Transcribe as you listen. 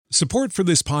Support for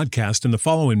this podcast and the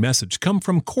following message come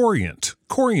from Corient.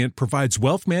 Corient provides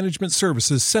wealth management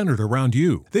services centered around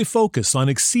you. They focus on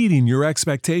exceeding your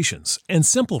expectations and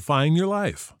simplifying your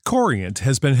life. Corient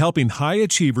has been helping high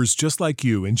achievers just like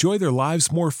you enjoy their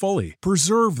lives more fully,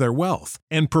 preserve their wealth,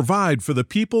 and provide for the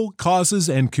people, causes,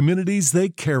 and communities they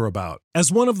care about. As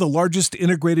one of the largest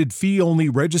integrated fee-only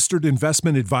registered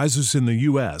investment advisors in the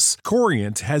U.S.,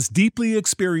 Corient has deeply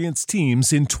experienced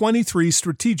teams in 23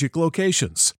 strategic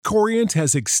locations. Corient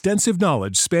has extensive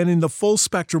knowledge spanning the full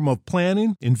spectrum of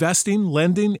planning, investing,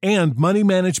 lending, and money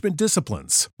management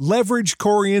disciplines. Leverage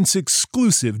Corient's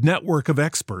exclusive network of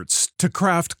experts to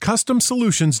craft custom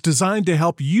solutions designed to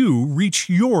help you reach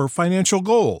your financial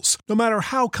goals, no matter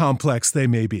how complex they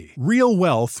may be. Real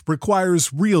wealth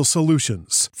requires real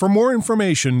solutions. For more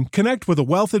information, connect with a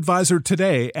wealth advisor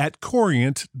today at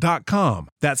Corient.com.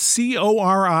 That's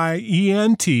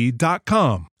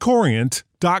Corient.com.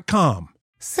 Corient.com.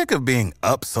 Sick of being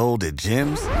upsold at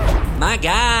gyms? My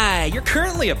guy, you're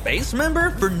currently a base member?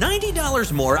 For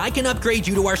 $90 more, I can upgrade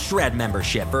you to our Shred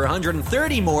membership. For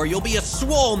 $130 more, you'll be a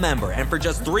Swole member. And for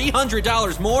just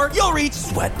 $300 more, you'll reach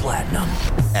Sweat Platinum.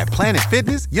 At Planet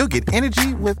Fitness, you'll get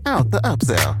energy without the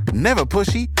upsell. Never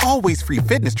pushy, always free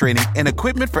fitness training and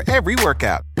equipment for every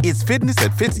workout. It's fitness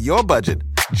that fits your budget.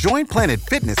 Join Planet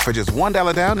Fitness for just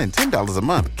 $1 down and $10 a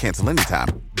month. Cancel anytime.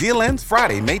 Deal ends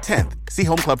Friday, May 10th. See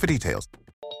Home Club for details.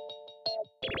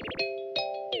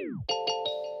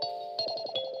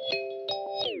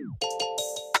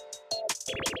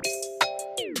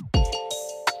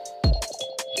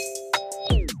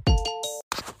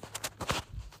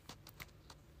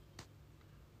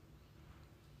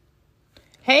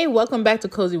 Hey, welcome back to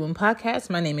Cozy Womb Podcast.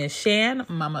 My name is Shan,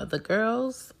 mama of the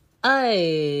girls.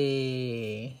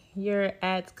 Hey, you're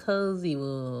at Cozy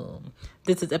Womb.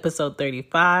 This is episode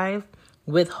 35.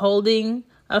 Withholding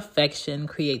affection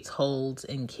creates holds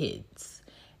in kids,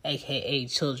 aka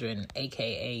children,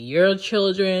 aka your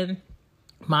children,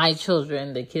 my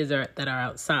children, the kids that are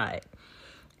outside.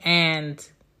 And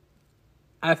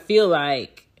I feel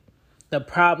like the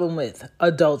problem with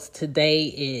adults today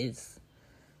is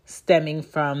stemming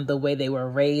from the way they were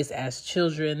raised as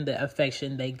children, the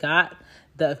affection they got,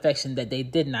 the affection that they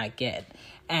did not get.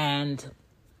 And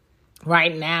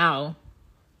right now,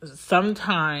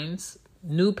 sometimes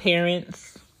new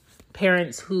parents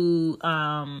who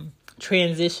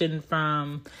transition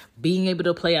from being able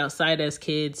to play outside as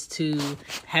kids to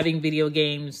having video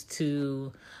games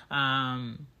to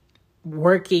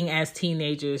working as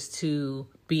teenagers to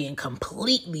being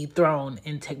completely thrown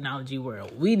in technology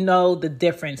world. We know the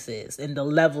differences and the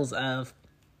levels of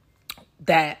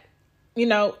that. You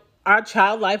know, our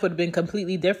child life would have been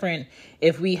completely different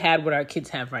if we had what our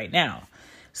kids have right now.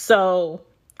 So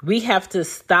we have to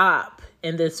stop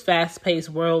in this fast-paced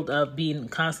world of being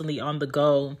constantly on the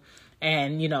go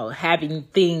and, you know, having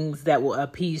things that will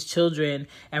appease children,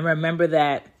 and remember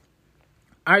that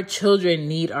our children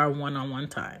need our one-on-one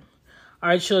time.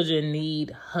 Our children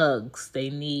need hugs. They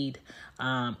need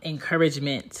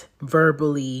encouragement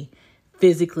verbally,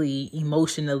 physically,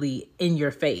 emotionally, in your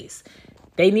face.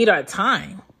 They need our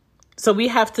time. So we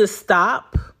have to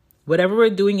stop whatever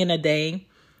we're doing in a day,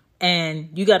 and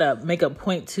you got to make a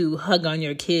point to hug on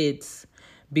your kids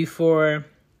before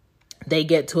they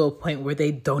get to a point where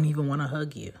they don't even want to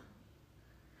hug you,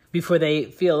 before they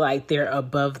feel like they're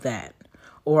above that.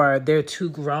 Or they're too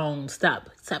grown.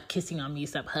 Stop kissing on me.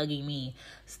 Stop hugging me.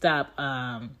 Stop,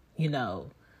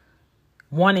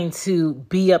 wanting to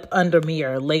be up under me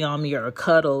or lay on me or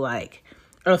cuddle. Like,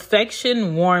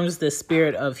 affection warms the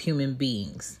spirit of human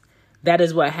beings. That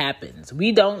is what happens.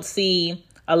 We don't see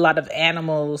a lot of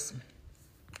animals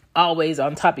always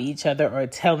on top of each other or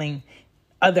telling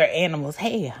other animals,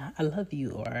 hey, I love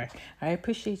you, or I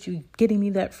appreciate you getting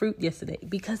me that fruit yesterday,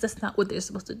 because that's not what they're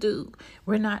supposed to do.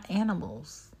 We're not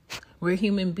animals. We're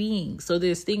human beings. So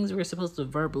there's things we're supposed to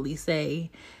verbally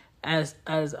say as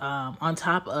on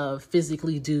top of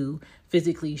physically do,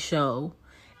 physically show.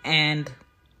 And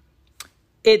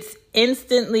it's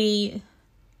instantly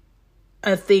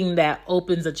a thing that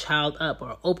opens a child up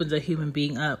or opens a human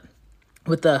being up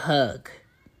with a hug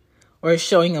or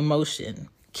showing emotion.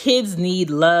 Kids need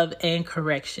love and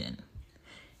correction.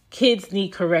 Kids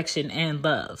need correction and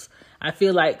love. I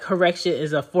feel like correction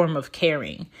is a form of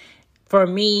caring. For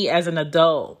me as an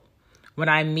adult, when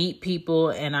I meet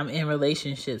people and I'm in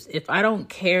relationships, if I don't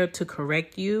care to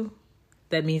correct you,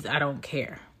 that means I don't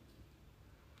care.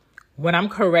 When I'm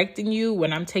correcting you,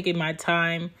 when I'm taking my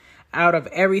time out of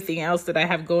everything else that I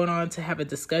have going on to have a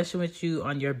discussion with you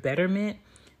on your betterment,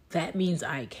 that means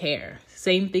I care.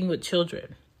 Same thing with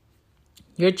children.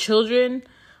 Your children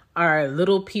are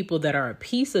little people that are a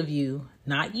piece of you,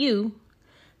 not you,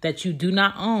 that you do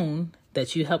not own,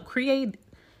 that you help create,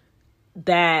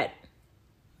 that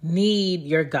need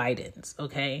your guidance,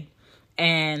 okay?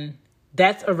 And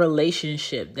that's a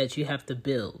relationship that you have to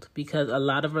build, because a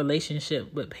lot of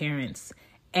relationship with parents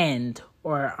end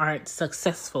or aren't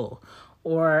successful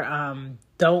or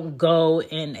don't go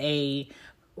in a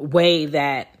way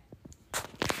that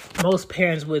most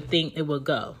parents would think it would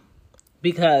go.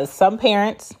 Because some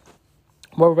parents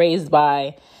were raised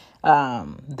by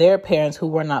their parents who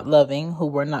were not loving, who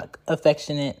were not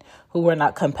affectionate, who were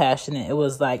not compassionate. It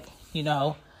was like,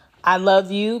 I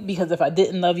love you because if I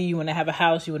didn't love you, you wouldn't have a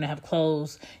house, you wouldn't have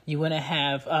clothes, you wouldn't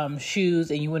have shoes,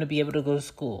 and you wouldn't be able to go to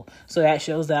school. So that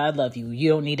shows that I love you. You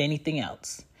don't need anything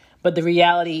else. But the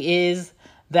reality is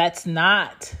that's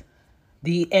not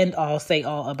the end all say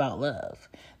all about love.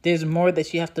 There's more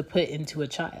that you have to put into a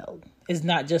child. It's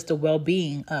not just the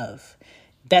well-being of.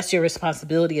 That's your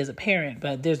responsibility as a parent,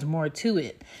 but there's more to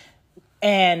it.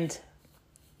 And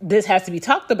this has to be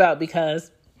talked about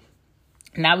because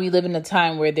now we live in a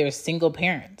time where there's single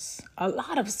parents, a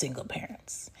lot of single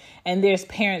parents. And there's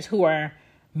parents who are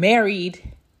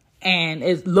married and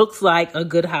it looks like a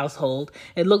good household.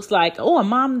 It looks like, a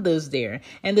mom lives there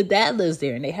and the dad lives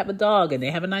there and they have a dog and they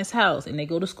have a nice house and they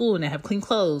go to school and they have clean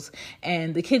clothes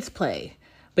and the kids play.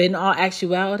 But in all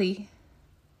actuality,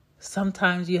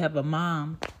 sometimes you have a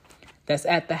mom that's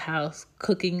at the house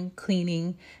cooking,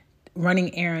 cleaning,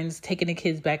 running errands, taking the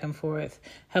kids back and forth,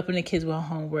 helping the kids with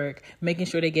homework, making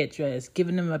sure they get dressed,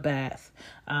 giving them a bath,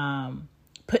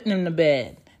 putting them to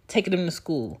bed, taking them to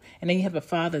school. And then you have a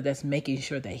father that's making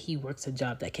sure that he works a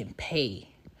job that can pay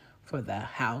for the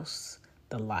house,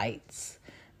 the lights,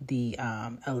 the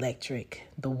electric,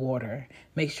 the water.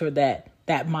 Make sure that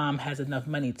that mom has enough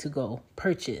money to go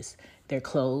purchase their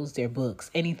clothes, their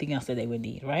books, anything else that they would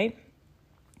need, right?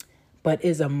 But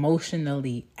is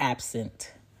emotionally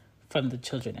absent from the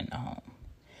children in the home.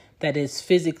 That is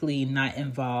physically not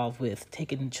involved with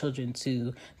taking children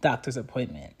to doctor's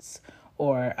appointments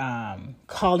or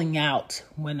calling out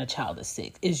when a child is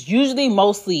sick. It's usually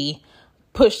mostly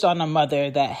pushed on a mother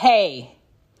that, hey,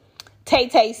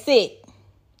 Tay-Tay sick,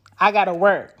 I gotta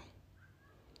work.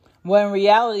 Well, in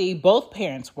reality, both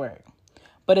parents work.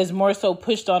 But it's more so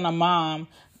pushed on a mom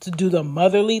to do the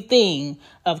motherly thing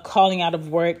of calling out of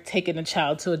work, taking a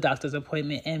child to a doctor's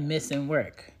appointment and missing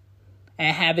work.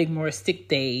 And having more sick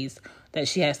days that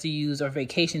she has to use or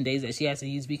vacation days that she has to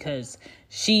use because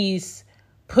she's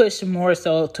pushed more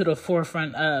so to the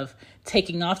forefront of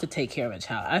taking off to take care of a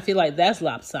child. I feel like that's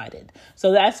lopsided.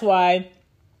 So that's why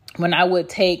when I would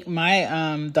take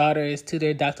my daughters to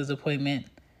their doctor's appointment,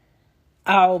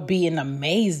 I'll be in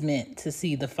amazement to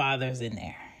see the fathers in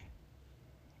there.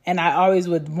 And I always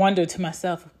would wonder to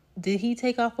myself, did he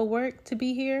take off of work to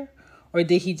be here? Or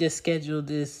did he just schedule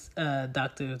this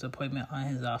doctor's appointment on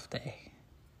his off day?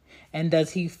 And does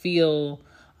he feel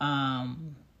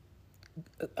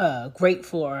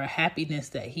grateful or happiness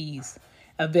that he's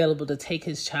available to take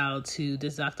his child to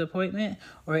this doctor appointment?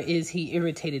 Or is he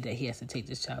irritated that he has to take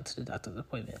this child to the doctor's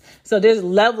appointment? So there's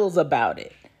levels about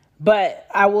it. But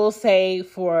I will say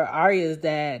for Arya's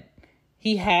dad,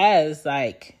 he has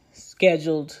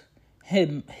scheduled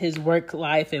his work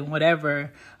life and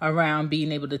whatever around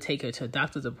being able to take her to a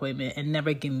doctor's appointment and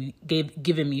never given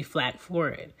me flack for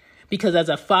it. Because as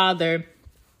a father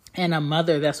and a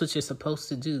mother, that's what you're supposed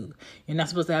to do. You're not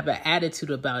supposed to have an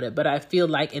attitude about it. But I feel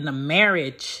like in a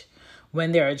marriage,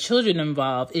 when there are children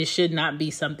involved, it should not be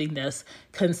something that's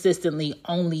consistently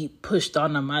only pushed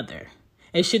on a mother.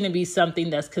 It shouldn't be something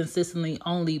that's consistently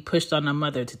only pushed on a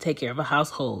mother to take care of a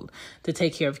household, to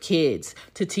take care of kids,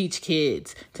 to teach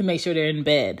kids, to make sure they're in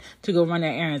bed, to go run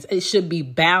their errands. It should be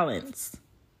balanced.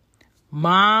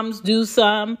 Moms do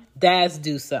some, dads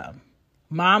do some.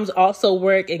 Moms also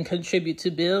work and contribute to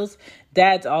bills.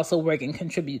 Dads also work and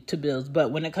contribute to bills.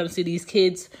 But when it comes to these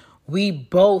kids, we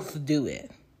both do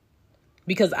it.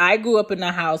 Because I grew up in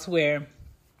a house where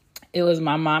it was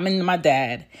my mom and my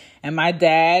dad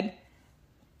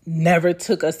never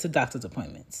took us to doctor's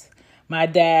appointments. My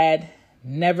dad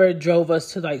never drove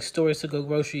us to stores to go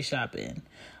grocery shopping,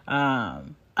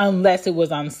 unless it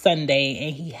was on Sunday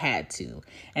and he had to.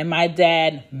 And my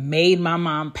dad made my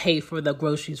mom pay for the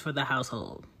groceries for the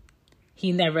household.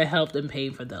 He never helped and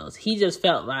paid for those. He just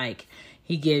felt like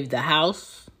he gave the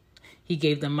house. He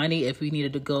gave the money if we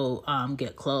needed to go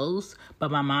get clothes. But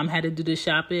my mom had to do the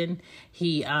shopping.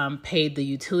 He paid the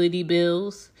utility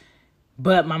bills.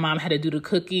 But my mom had to do the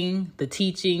cooking, the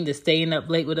teaching, the staying up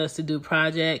late with us to do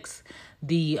projects,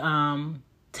 the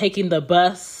taking the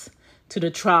bus to the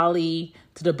trolley,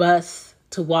 to the bus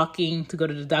to walking, to go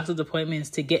to the doctor's appointments,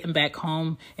 to getting back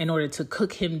home in order to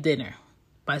cook him dinner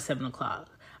by 7 o'clock.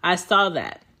 I saw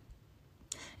that.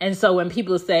 And so when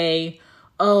people say,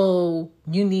 oh,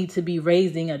 you need to be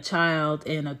raising a child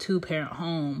in a 2-parent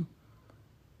home,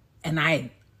 and I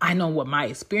know what my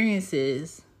experience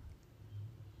is,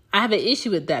 I have an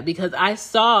issue with that because I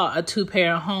saw a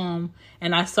 2-parent home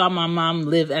and I saw my mom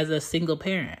live as a single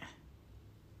parent.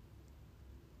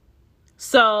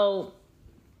 So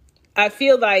I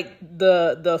feel like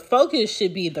the focus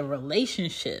should be the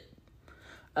relationship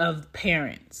of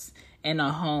parents in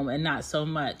a home, and not so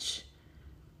much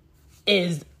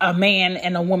is a man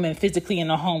and a woman physically in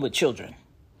a home with children.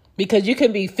 Because you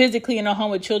can be physically in a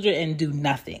home with children and do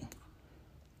nothing.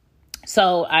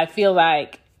 So I feel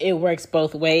like it works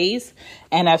both ways.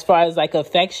 And as far as like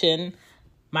affection,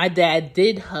 my dad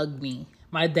did hug me.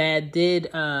 My dad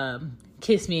did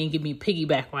kiss me and give me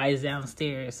piggyback rides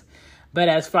downstairs. But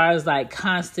as far as like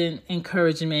constant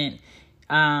encouragement,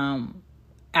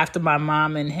 after my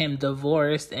mom and him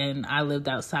divorced and I lived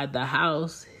outside the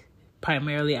house,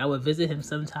 primarily I would visit him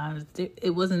sometimes.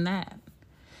 It wasn't that.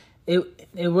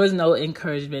 It was no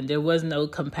encouragement. There was no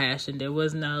compassion. There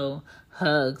was no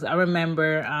hugs. I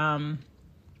remember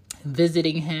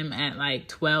visiting him at like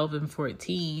 12 and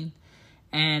 14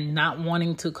 and not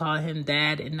wanting to call him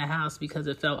dad in the house because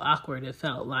it felt awkward. It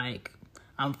felt like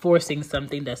I'm forcing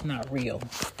something that's not real.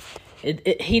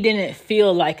 He didn't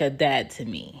feel like a dad to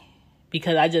me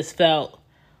because I just felt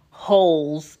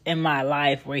holes in my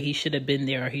life where he should have been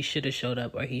there, or he should have showed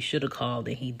up, or he should have called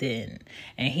and he didn't.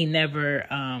 And he never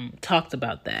talked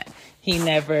about that. He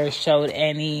never showed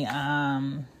any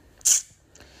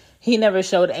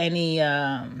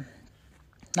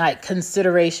like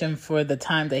consideration for the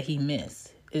time that he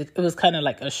missed. It was kind of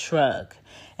like a shrug.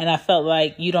 And I felt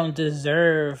like you don't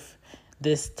deserve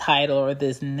this title or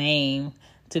this name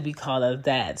to be called a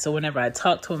dad. So whenever I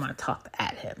talked to him, I talked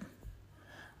at him.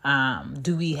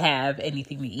 Do we have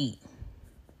anything to eat?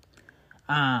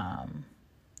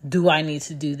 Do I need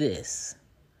to do this?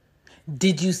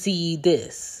 Did you see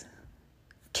this?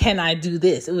 Can I do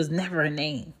this? It was never a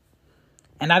name.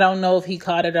 And I don't know if he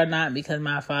caught it or not because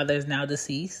my father is now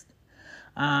deceased.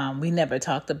 We never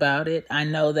talked about it. I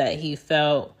know that he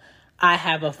felt I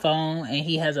have a phone and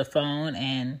he has a phone,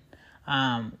 and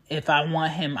if I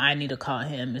want him, I need to call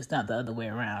him. It's not the other way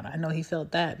around. I know he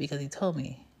felt that because he told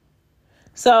me.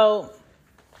 So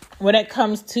when it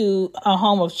comes to a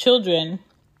home of children,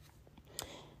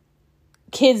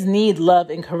 kids need love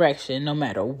and correction no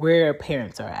matter where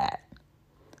parents are at.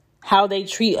 How they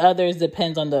treat others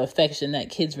depends on the affection that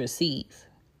kids receive.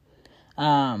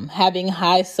 Having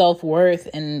high self-worth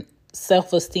and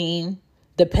self-esteem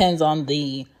depends on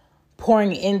the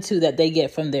pouring into that they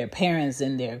get from their parents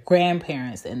and their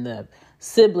grandparents and the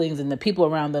siblings and the people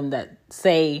around them that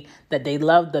say that they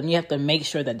love them. You have to make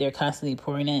sure that they're constantly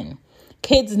pouring in.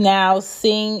 Kids now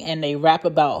sing and they rap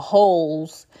about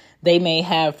holes they may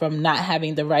have from not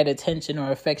having the right attention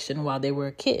or affection while they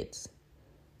were kids.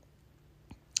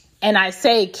 And I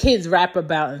say kids rap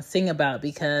about and sing about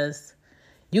because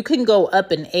you can go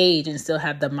up in age and still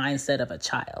have the mindset of a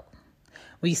child.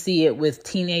 We see it with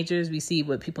teenagers. We see it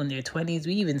with people in their 20s.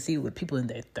 We even see it with people in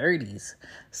their 30s.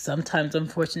 Sometimes,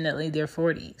 unfortunately, their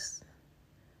 40s.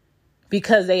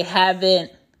 Because they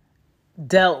haven't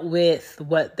dealt with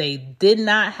what they did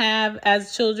not have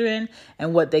as children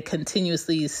and what they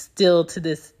continuously still to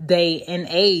this day and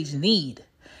age need.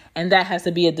 And that has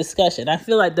to be a discussion. I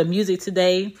feel like the music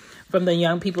today from the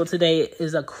young people today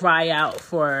is a cry out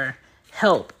for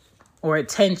help or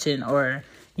attention or,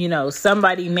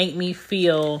 somebody make me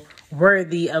feel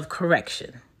worthy of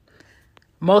correction.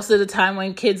 Most of the time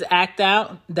when kids act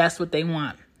out, that's what they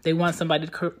want. They want somebody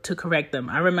to correct them.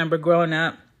 I remember growing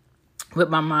up with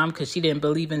my mom because she didn't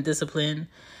believe in discipline.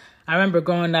 I remember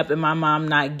growing up and my mom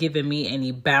not giving me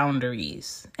any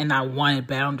boundaries. And I wanted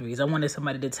boundaries. I wanted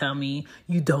somebody to tell me,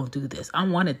 you don't do this. I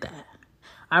wanted that.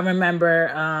 I remember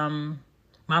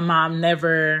my mom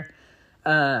never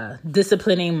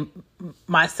disciplining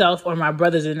myself or my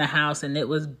brothers in the house. And it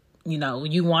was,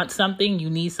 you want something, you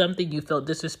need something, you felt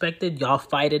disrespected, y'all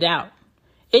fight it out.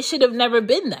 It should have never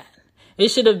been that. It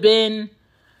should have been,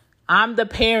 I'm the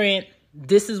parent,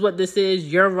 this is what this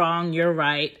is, you're wrong, you're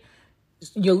right.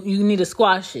 You need to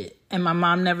squash it. And my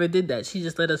mom never did that. She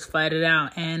just let us fight it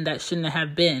out. And that shouldn't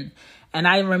have been. And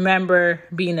I remember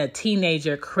being a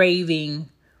teenager craving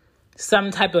some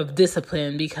type of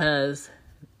discipline because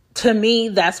to me,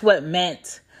 that's what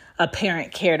meant a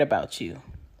parent cared about you.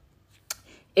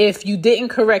 If you didn't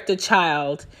correct a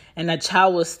child and a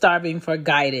child was starving for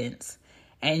guidance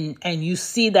and you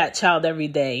see that child every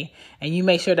day, and you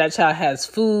make sure that child has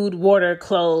food, water,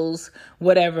 clothes,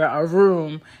 whatever, a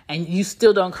room, and you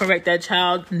still don't correct that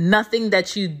child, nothing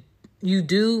that you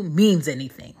do means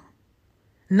anything.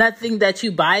 Nothing that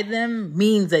you buy them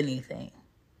means anything.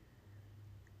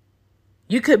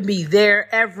 You could be there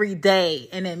every day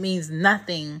and it means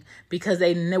nothing because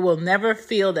they will never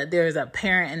feel that there is a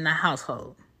parent in the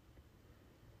household.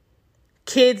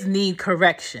 Kids need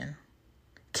correction.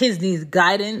 Kids need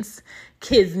guidance.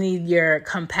 Kids need your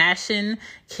compassion.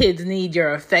 Kids need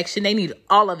your affection. They need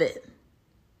all of it.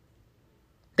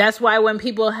 That's why when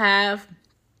people have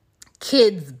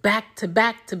kids back to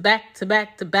back to back to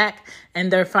back to back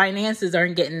and their finances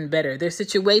aren't getting better, their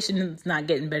situation is not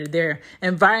getting better, their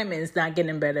environment is not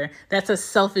getting better, that's a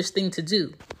selfish thing to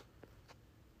do.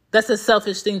 That's a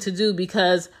selfish thing to do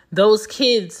because those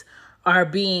kids are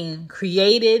being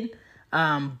created,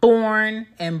 born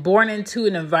into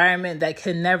an environment that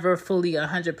can never fully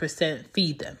 100%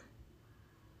 feed them.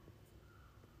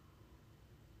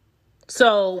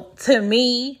 So to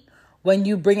me, when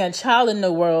you bring a child in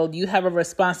the world, you have a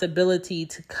responsibility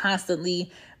to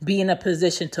constantly be in a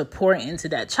position to pour into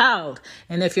that child.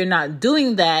 And if you're not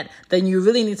doing that, then you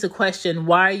really need to question,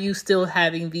 why are you still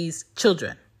having these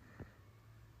children?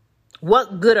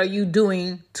 What good are you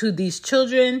doing to these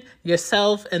children,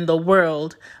 yourself, and the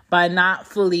world by not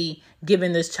fully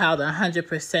giving this child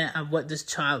 100% of what this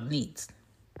child needs?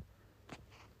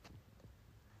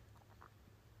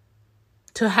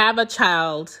 To have a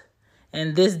child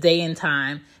in this day and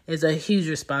time is a huge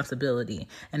responsibility.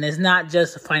 And it's not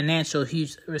just a financial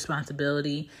huge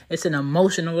responsibility. It's an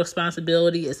emotional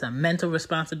responsibility. It's a mental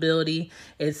responsibility.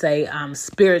 It's a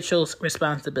spiritual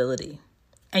responsibility.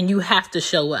 And you have to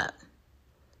show up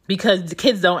because the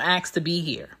kids don't ask to be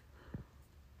here.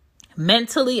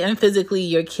 Mentally and physically,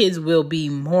 your kids will be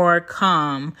more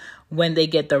calm when they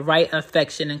get the right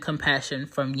affection and compassion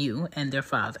from you and their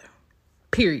father.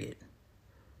 Period.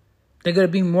 They're going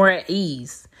to be more at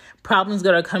ease. Problems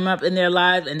going to come up in their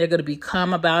lives and they're going to be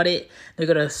calm about it. They're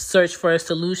going to search for a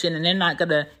solution and they're not going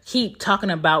to keep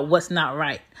talking about what's not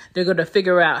right. They're going to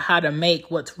figure out how to make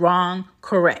what's wrong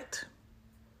correct.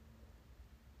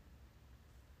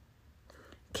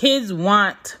 Kids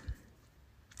won't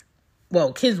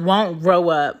grow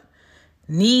up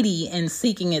needy and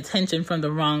seeking attention from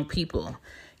the wrong people.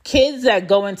 Kids that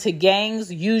go into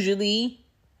gangs usually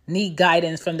need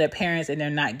guidance from their parents and they're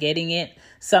not getting it.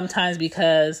 Sometimes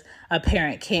because a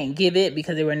parent can't give it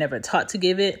because they were never taught to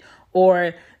give it,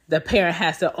 or the parent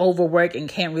has to overwork and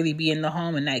can't really be in the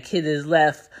home and that kid is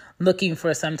left looking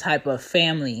for some type of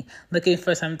family, looking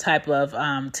for some type of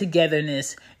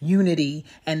togetherness, unity,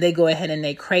 and they go ahead and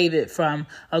they crave it from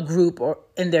a group or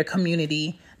in their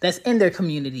community that's in their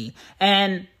community.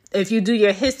 And if you do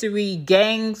your history,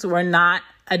 gangs were not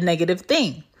a negative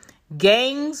thing.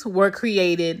 Gangs were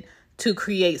created to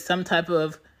create some type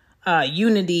of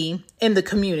unity in the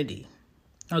community,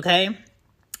 okay?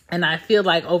 And I feel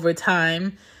like over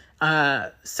time,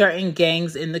 certain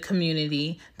gangs in the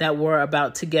community that were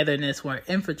about togetherness were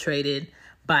infiltrated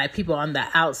by people on the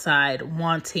outside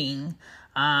wanting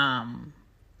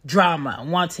drama,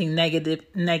 wanting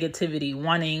negativity,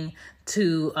 wanting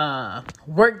to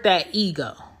work that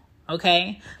ego,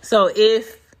 okay? So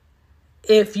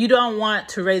if you don't want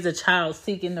to raise a child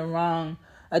seeking the wrong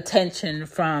attention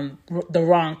from the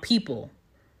wrong people,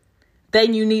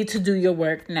 then you need to do your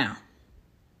work now.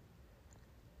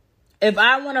 If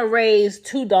I want to raise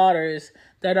 2 daughters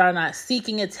that are not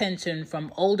seeking attention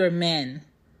from older men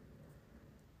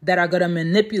that are going to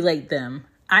manipulate them,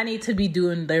 I need to be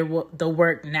doing the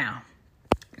work now.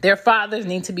 Their fathers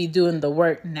need to be doing the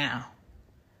work now.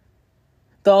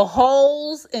 The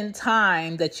holes in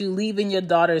time that you leave in your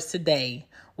daughters today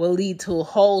will lead to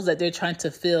holes that they're trying to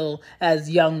fill as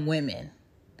young women.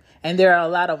 And there are a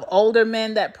lot of older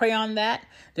men that prey on that.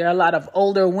 There are a lot of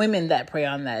older women that prey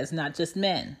on that. It's not just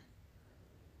men.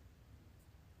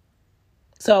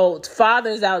 So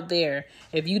fathers out there,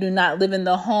 if you do not live in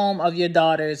the home of your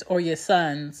daughters or your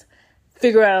sons,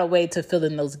 figure out a way to fill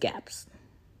in those gaps.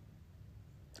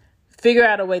 Figure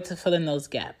out a way to fill in those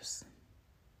gaps.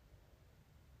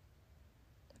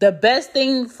 The best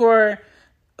thing for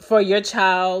your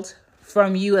child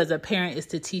from you as a parent is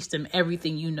to teach them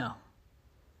everything you know.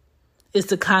 Is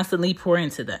to constantly pour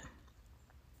into them.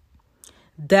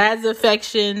 Dad's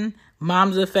affection,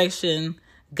 mom's affection,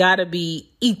 gotta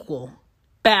be equal,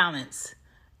 balanced.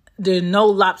 There's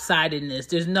no lopsidedness.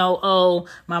 There's no,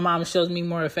 my mom shows me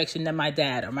more affection than my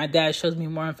dad, or my dad shows me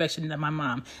more affection than my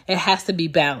mom. It has to be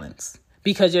balanced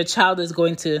because your child is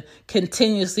going to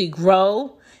continuously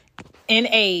grow in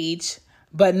age,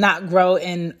 but not grow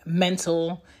in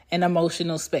mental and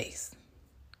emotional space.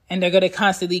 And they're going to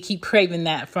constantly keep craving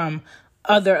that from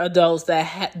other adults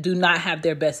that do not have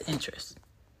their best interests.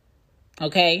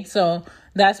 Okay, so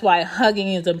that's why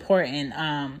hugging is important.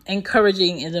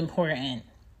 Encouraging is important.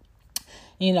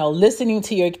 Listening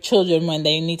to your children when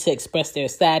they need to express their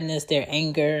sadness, their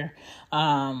anger,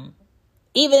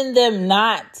 even them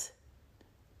not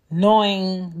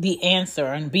knowing the answer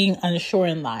and being unsure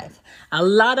in life. A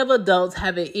lot of adults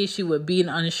have an issue with being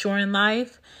unsure in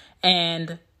life.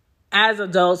 And as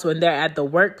adults, when they're at the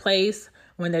workplace,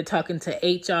 when they're talking to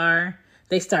HR,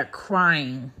 they start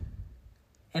crying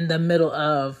in the middle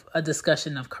of a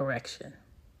discussion of correction.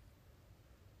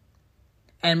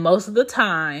 And most of the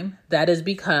time, that is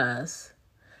because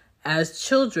as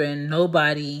children,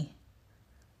 nobody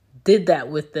did that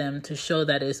with them to show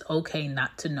that it's okay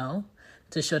not to know,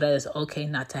 to show that it's okay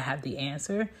not to have the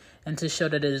answer, and to show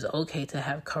that it is okay to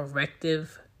have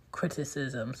corrective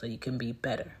criticism so you can be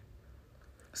better.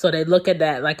 So they look at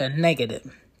that like a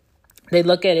negative. They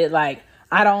look at it like,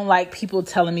 I don't like people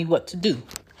telling me what to do.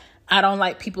 I don't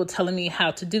like people telling me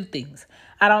how to do things.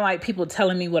 I don't like people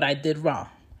telling me what I did wrong.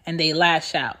 And they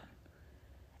lash out.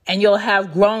 And you'll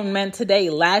have grown men today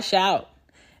lash out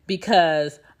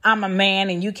because I'm a man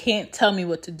and you can't tell me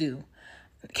what to do.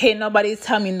 Can't nobody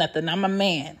tell me nothing. I'm a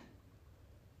man.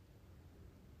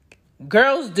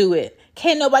 Girls do it.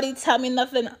 Can't nobody tell me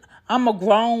nothing. I'm a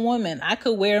grown woman. I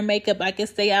could wear makeup. I could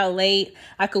stay out late.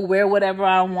 I could wear whatever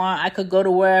I want. I could go to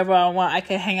wherever I want. I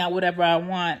could hang out whatever I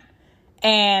want.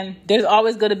 And there's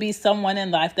always going to be someone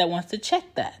in life that wants to check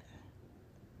that.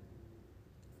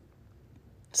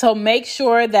 So make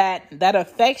sure that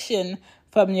affection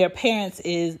from your parents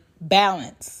is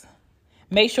balanced.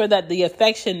 Make sure that the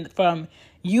affection from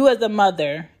you as a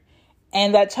mother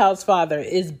and that child's father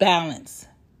is balanced.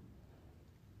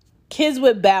 Kids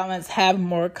with balance have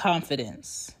more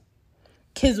confidence.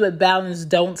 Kids with balance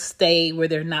don't stay where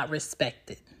they're not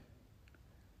respected.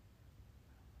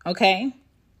 Okay?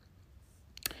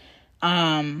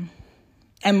 And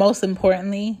most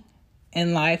importantly,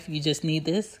 in life, you just need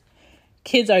this.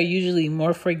 Kids are usually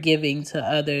more forgiving to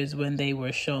others when they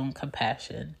were shown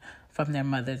compassion from their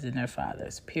mothers and their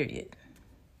fathers, period.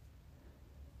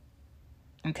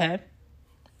 Okay?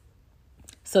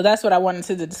 So that's what I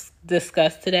wanted to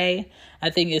discuss today. I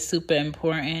think it's super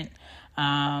important.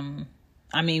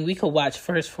 We could watch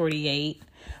First 48.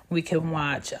 We can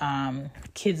watch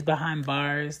Kids Behind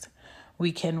Bars.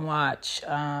 We can watch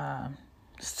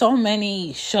so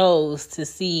many shows to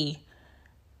see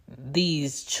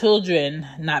these children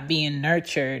not being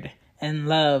nurtured and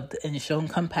loved and shown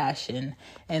compassion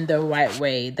in the right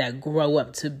way that grow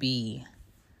up to be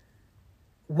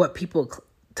what people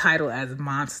title as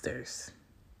monsters.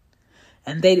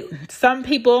 And some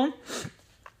people,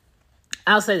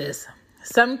 I'll say this,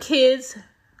 some kids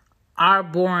are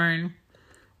born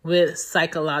with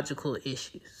psychological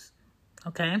issues,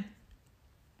 okay?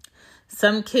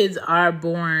 Some kids are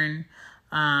born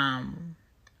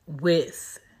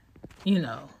with,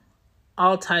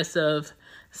 all types of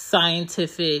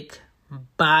scientific,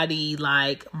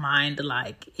 body-like,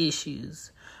 mind-like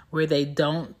issues where they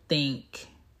don't think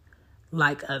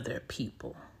like other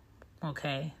people,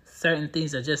 okay? Certain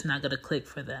things are just not going to click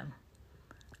for them.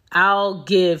 I'll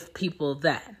give people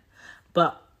that.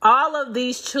 But all of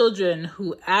these children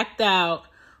who act out,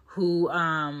 who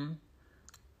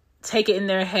take it in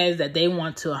their heads that they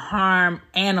want to harm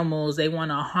animals, they want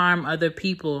to harm other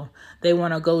people, they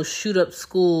want to go shoot up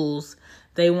schools,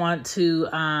 they want to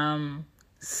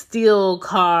steal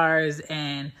cars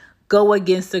and go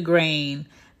against the grain,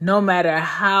 no matter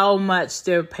how much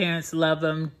their parents love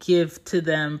them, give to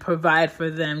them, provide for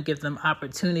them, give them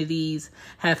opportunities,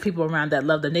 have people around that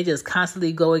love them. They just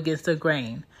constantly go against the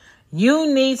grain.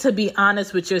 You need to be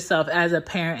honest with yourself as a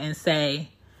parent and say,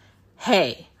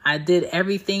 hey, I did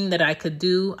everything that I could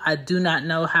do. I do not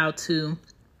know how to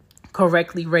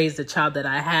correctly raise the child that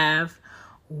I have.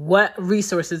 What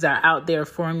resources are out there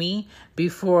for me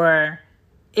before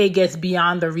it gets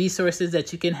beyond the resources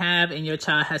that you can have and your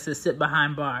child has to sit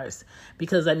behind bars?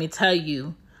 Because let me tell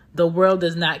you, the world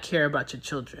does not care about your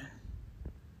children.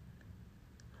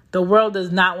 The world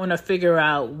does not want to figure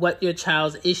out what your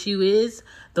child's issue is.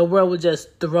 The world will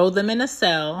just throw them in a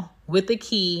cell with a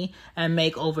key and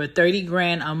make over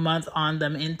 $30,000 a month on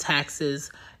them in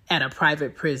taxes at a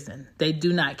private prison. They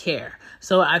do not care.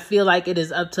 So I feel like it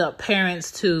is up to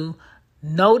parents to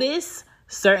notice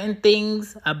certain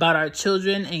things about our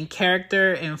children and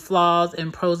character and flaws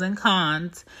and pros and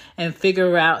cons and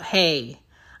figure out, hey,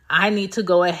 I need to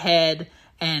go ahead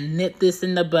and nip this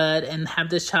in the bud and have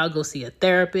this child go see a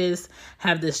therapist,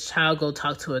 have this child go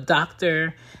talk to a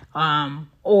doctor,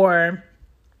 or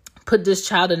put this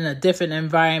child in a different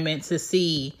environment to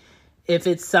see if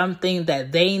it's something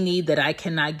that they need that I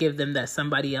cannot give them that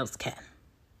somebody else can.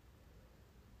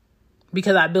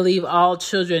 Because I believe all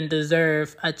children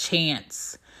deserve a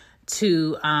chance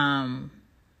to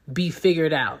be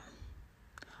figured out.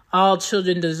 All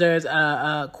children deserve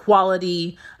a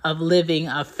quality of living,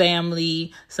 a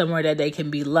family, somewhere that they can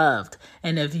be loved.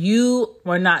 And if you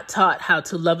were not taught how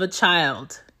to love a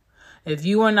child, if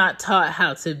you were not taught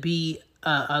how to be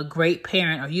a great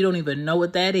parent, or you don't even know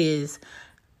what that is,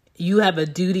 you have a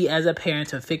duty as a parent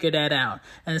to figure that out.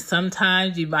 And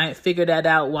sometimes you might figure that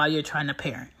out while you're trying to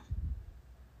parent.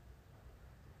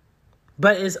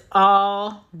 But it's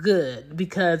all good,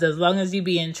 because as long as you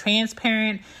being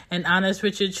transparent and honest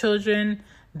with your children,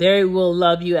 they will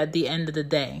love you at the end of the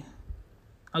day.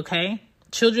 Okay?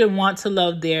 Children want to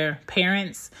love their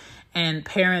parents, and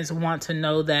parents want to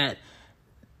know that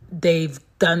they've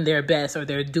done their best or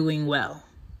they're doing well.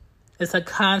 It's a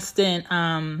constant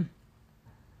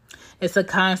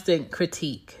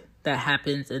critique that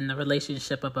happens in the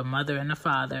relationship of a mother and a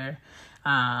father,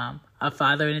 a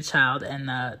father and a child and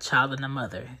a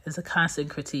mother. It's a constant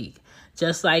critique.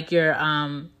 Just like your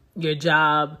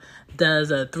job does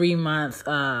a 3-month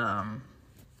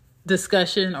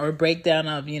discussion or breakdown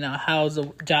of, how's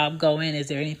the job going? Is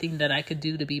there anything that I could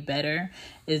do to be better?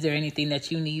 Is there anything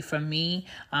that you need from me?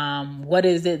 What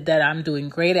is it that I'm doing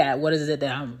great at? What is it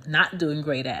that I'm not doing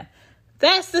great at?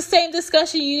 That's the same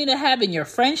discussion you need to have in your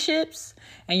friendships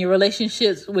and your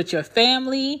relationships with your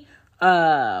family,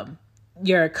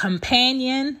 your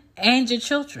companion, and your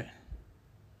children.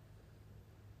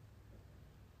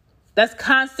 That's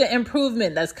constant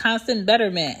improvement. That's constant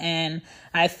betterment. And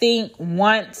I think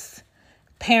once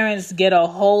parents get a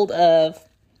hold of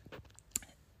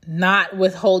not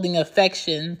withholding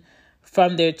affection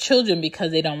from their children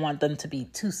because they don't want them to be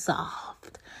too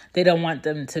soft, they don't want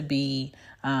them to be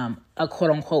a quote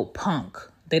unquote punk,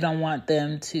 they don't want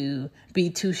them to be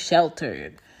too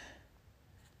sheltered,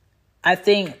 I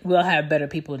think we'll have better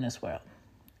people in this world.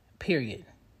 Period.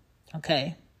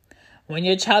 Okay? When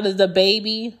your child is a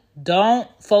baby, don't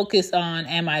focus on,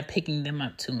 am I picking them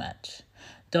up too much?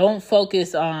 Don't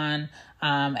focus on,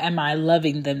 am I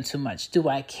loving them too much? Do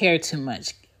I care too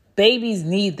much? Babies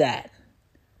need that.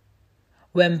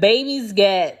 When babies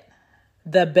get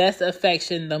the best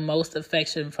affection, the most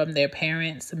affection from their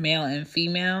parents, male and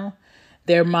female,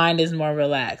 their mind is more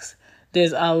relaxed.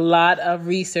 There's a lot of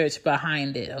research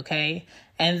behind it, okay?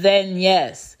 And then,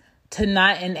 yes, to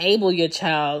not enable your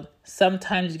child,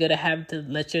 sometimes you're going to have to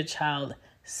let your child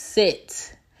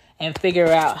sit and figure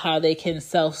out how they can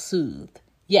self-soothe.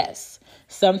 Yes,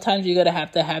 sometimes you're going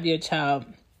to have your child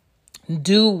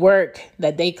do work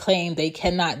that they claim they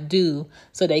cannot do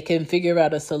so they can figure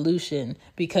out a solution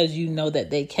because you know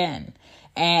that they can.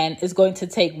 And it's going to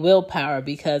take willpower,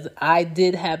 because I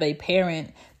did have a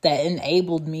parent that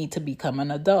enabled me to become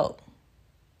an adult.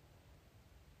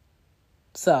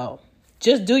 So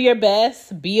just do your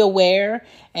best, be aware.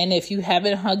 And if you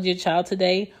haven't hugged your child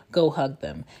today, go hug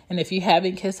them. And if you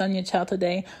haven't kissed on your child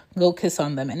today, go kiss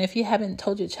on them. And if you haven't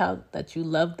told your child that you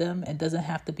love them, it doesn't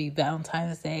have to be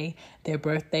Valentine's Day, their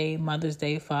birthday, Mother's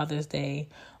Day, Father's Day,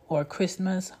 or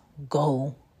Christmas,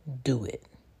 go do it.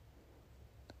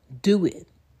 Do it.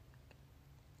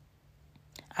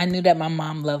 I knew that my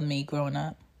mom loved me growing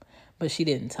up, but she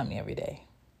didn't tell me every day.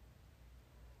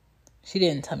 She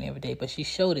didn't tell me every day, but she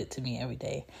showed it to me every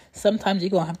day. Sometimes you're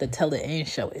going to have to tell it and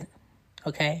show it,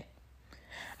 okay?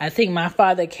 I think my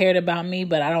father cared about me,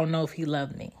 but I don't know if he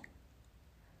loved me.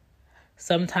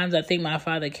 Sometimes I think my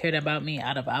father cared about me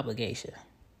out of obligation,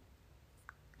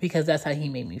 because that's how he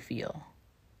made me feel.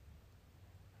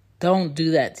 Don't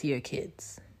do that to your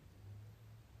kids.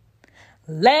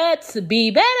 Let's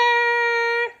be better.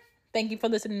 Thank you for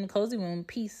listening to Cozy Womb.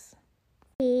 Peace.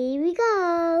 Here we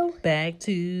go. Back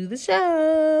to the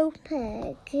show.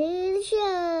 Back to the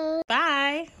show.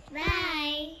 Bye.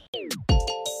 Bye.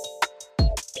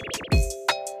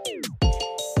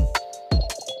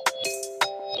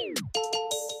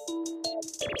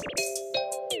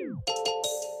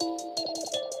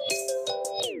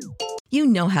 You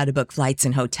know how to book flights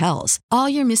and hotels. All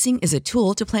you're missing is a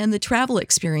tool to plan the travel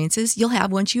experiences you'll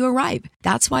have once you arrive.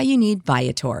 That's why you need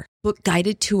Viator. Book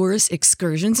guided tours,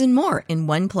 excursions, and more in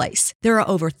one place. There are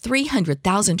over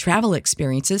 300,000 travel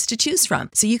experiences to choose from,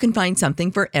 so you can find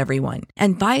something for everyone.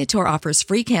 And Viator offers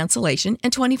free cancellation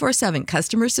and 24/7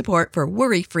 customer support for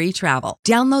worry-free travel.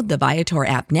 Download the Viator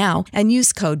app now and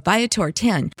use code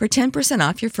Viator10 for 10%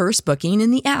 off your first booking in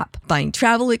the app. Find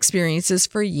travel experiences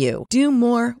for you. Do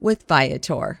more with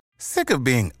Viator. Sick of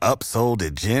being upsold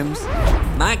at gyms?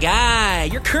 My guy,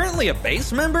 you're currently a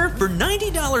base member? For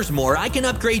 $90 more, I can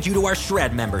upgrade you to our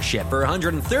Shred membership. For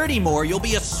 $130 more, you'll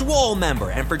be a Swole member.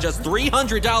 And for just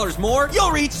 $300 more,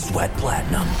 you'll reach Sweat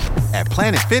Platinum. At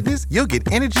Planet Fitness, you'll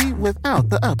get energy without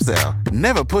the upsell.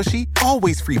 Never pushy,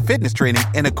 always free fitness training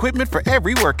and equipment for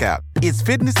every workout. It's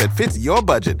fitness that fits your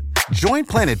budget. Join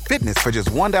Planet Fitness for just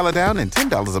 $1 down and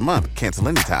 $10 a month. Cancel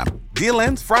anytime. Deal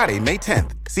ends Friday, May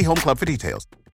 10th. See Home Club for details.